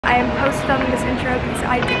I am post-filming this intro because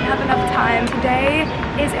I didn't have enough time. Today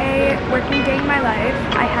is a working day in my life.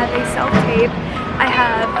 I have a self-tape, I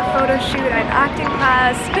have a photo shoot, I have acting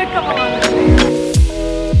class. Come along with me.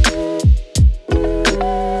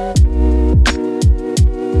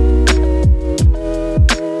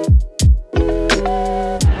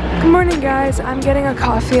 Good morning, guys. I'm getting a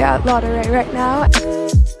coffee at Lottery right now.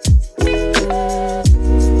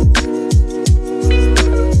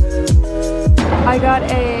 I got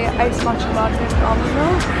a iced matcha latte with almond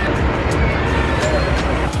milk.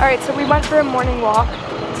 Alright, so we went for a morning walk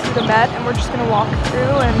to the Met and we're just gonna walk through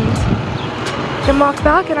and then walk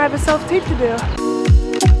back, and I have a self-tape to do.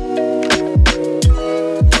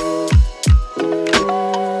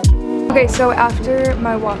 Okay, so after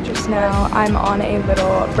my walk just now, I'm on a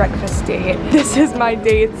little breakfast date. This is my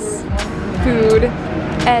date's food,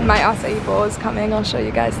 and my acai bowl is coming. I'll show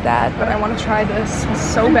you guys that, but I want to try this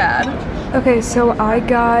so bad. Okay, so I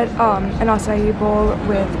got an acai bowl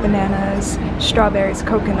with bananas, strawberries,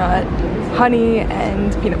 coconut, honey,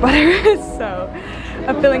 and peanut butter. So,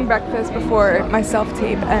 a filling breakfast before my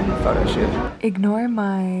self-tape and photo shoot. Ignore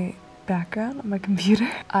my background on my computer.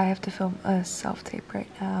 I have to film a self-tape right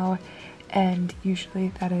now, and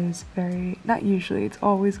usually that is not usually, it's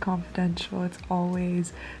always confidential. It's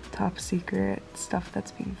always top secret stuff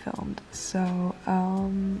that's being filmed. So,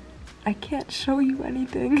 I can't show you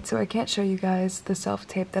anything. So I can't show you guys the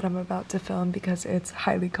self-tape that I'm about to film because it's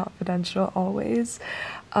highly confidential always.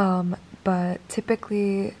 But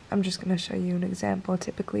typically, I'm just gonna show you an example.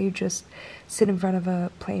 Typically, you just sit in front of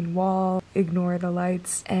a plain wall, ignore the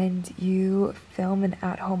lights, and you film an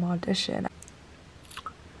at-home audition.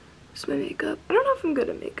 Just my makeup. I don't know if I'm good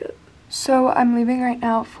at makeup. So I'm leaving right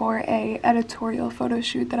now for a editorial photo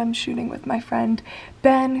shoot that I'm shooting with my friend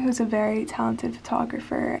Ben, who's a very talented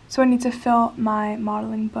photographer. So I need to fill my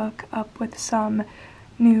modeling book up with some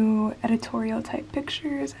new editorial type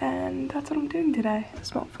pictures, and that's what I'm doing today.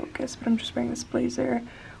 This won't focus, but I'm just wearing this blazer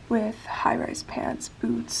with high-rise pants,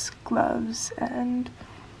 boots, gloves, and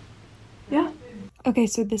yeah. Okay,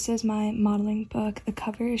 so this is my modeling book. The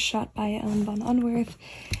cover is shot by Ellen von Unworth,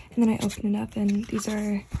 and then I open it up and these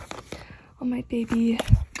are all my baby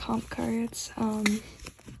comp cards.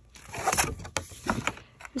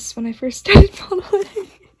 This is when I first started modeling.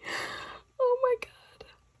 Oh my god.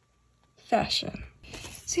 Fashion.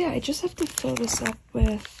 So yeah, I just have to fill this up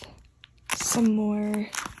with some more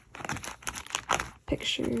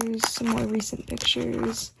pictures, some more recent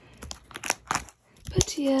pictures.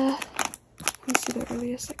 But yeah, let's see the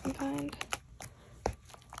earliest I can find.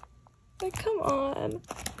 Like, come on.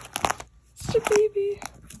 Such a baby.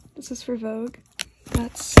 This is for Vogue.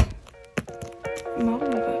 That's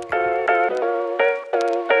modeling book.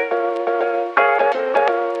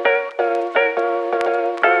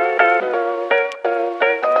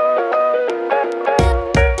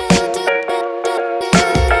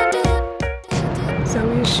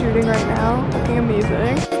 Zoe is shooting right now, looking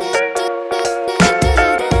amazing.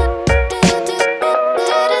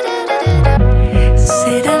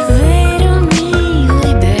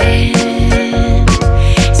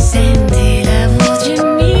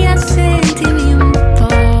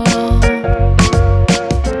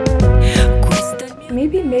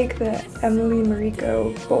 Emily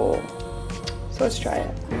Mariko bowl. So let's try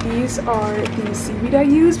it. These are the seaweed I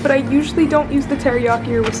use, but I usually don't use the teriyaki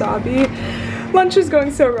or wasabi. Lunch is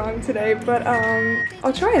going so wrong today, but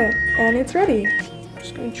I'll try it, and it's ready. I'm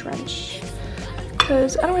just gonna trench,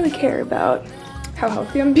 because I don't really care about how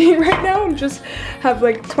healthy I'm being right now. I'm just have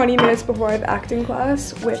like 20 minutes before I have acting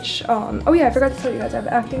class, which, oh yeah, I forgot to tell you guys, I have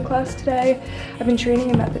acting class today. I've been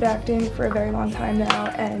training in method acting for a very long time now,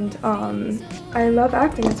 and I love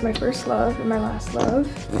acting. It's my first love and my last love,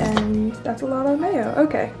 and that's a lot of mayo.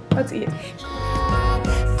 Okay, let's eat.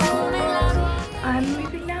 I'm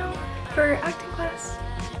leaving now for acting class.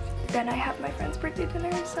 Then I have my friend's birthday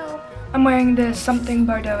dinner, so I'm wearing this Something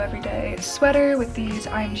Bardot Everyday sweater with these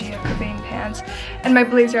IMG Cobain pants and my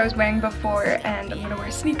blazer I was wearing before, and I'm gonna wear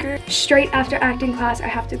a sneaker. Straight after acting class, I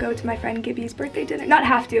have to go to my friend Gibby's birthday dinner. Not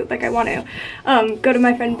have to, like I want to. Go to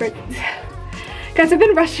my friend's birthday. Guys, I've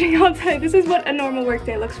been rushing all day. This is what a normal work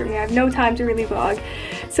day looks for me. I have no time to really vlog.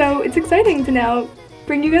 So it's exciting to now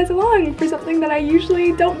bring you guys along for something that I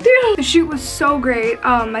usually don't do. The shoot was so great.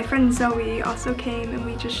 My friend Zoe also came, and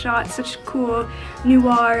we just shot such cool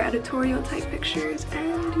noir editorial type pictures,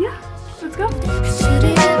 and yeah, let's go.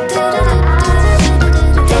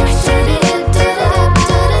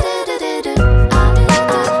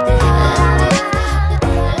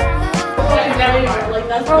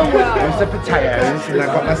 Oh wow. There's the potatoes, and I've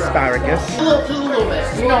got my asparagus.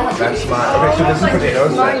 That's my, okay, so this is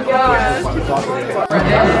potatoes. Oh my god. Good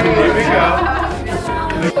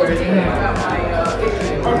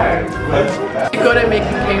at making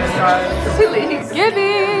cake stars.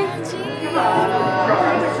 Gibby!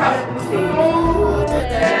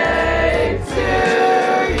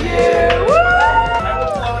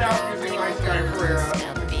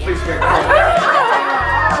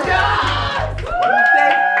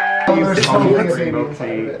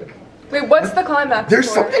 Wait, what's the climax? There's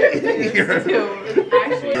something in here.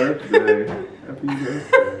 Happy birthday.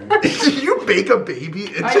 Did you bake a baby?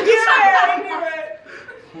 I knew it.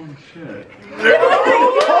 Holy shit.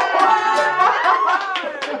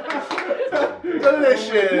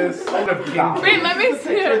 Delicious. Wait, let me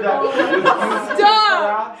see it.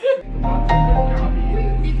 Stop.